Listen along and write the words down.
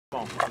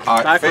All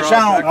right, fish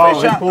on,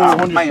 fish on.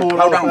 Oh, man,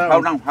 hold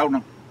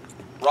on.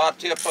 Rod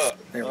tip up.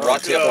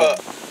 Rod tip up.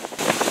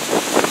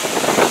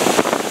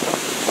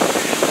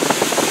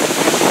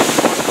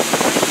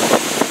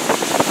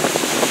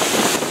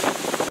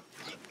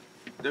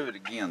 Do it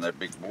again there,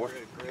 big boy.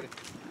 Ready.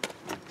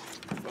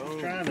 Boom.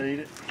 Trying to eat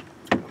it.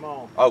 Come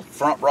on. Oh,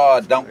 front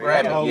rod. Don't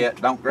grab it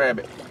yet. Don't grab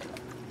it.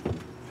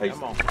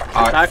 Come on.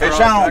 All right, fish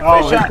on,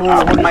 fish on.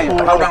 Oh, man,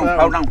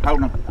 hold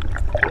on.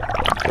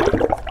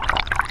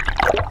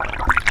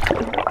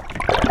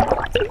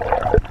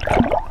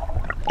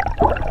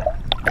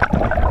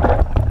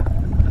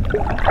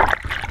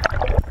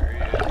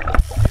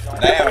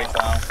 Now he's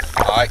on.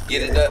 All right,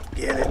 get it up.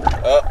 Get it.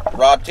 Up.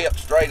 Rod tip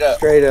straight up.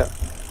 Straight up.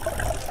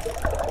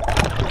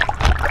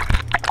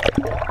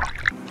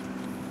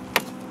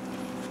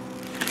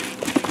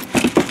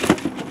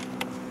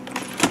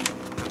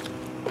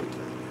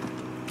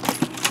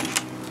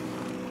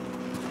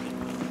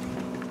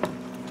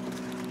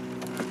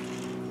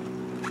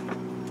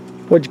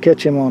 What'd you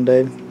catch him on,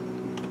 David?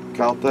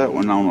 Caught that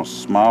one on a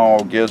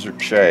small gizzard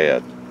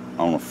shad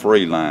on a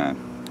free line.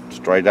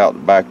 Straight out the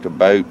back of the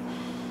boat.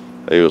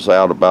 He was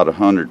out about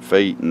 100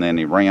 feet and then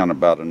he ran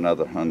about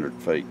another 100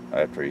 feet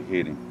after he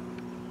hit him.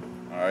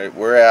 Alright,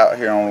 we're out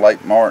here on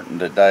Lake Martin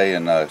today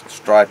and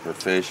striper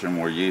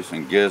fishing. We're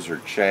using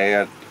gizzard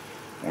shad.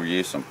 We're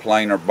using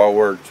planer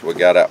boards. We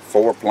got out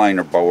 4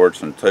 planer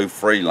boards and 2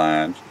 free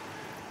lines.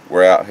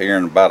 We're out here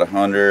in about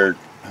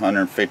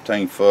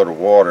 115 foot of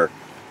water,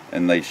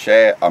 and these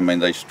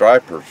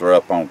stripers are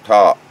up on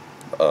top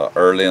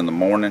early in the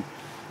morning,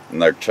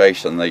 and they're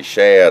chasing these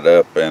shad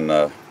up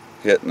and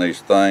hitting these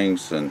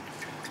things, and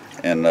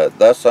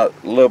that's a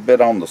little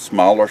bit on the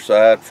smaller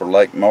side for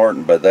Lake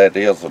Martin, but that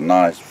is a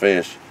nice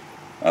fish.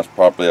 That's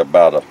probably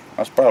about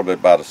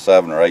a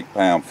 7 or 8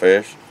 pound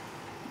fish,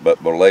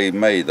 but believe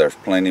me, there's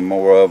plenty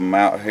more of them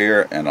out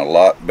here and a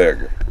lot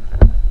bigger.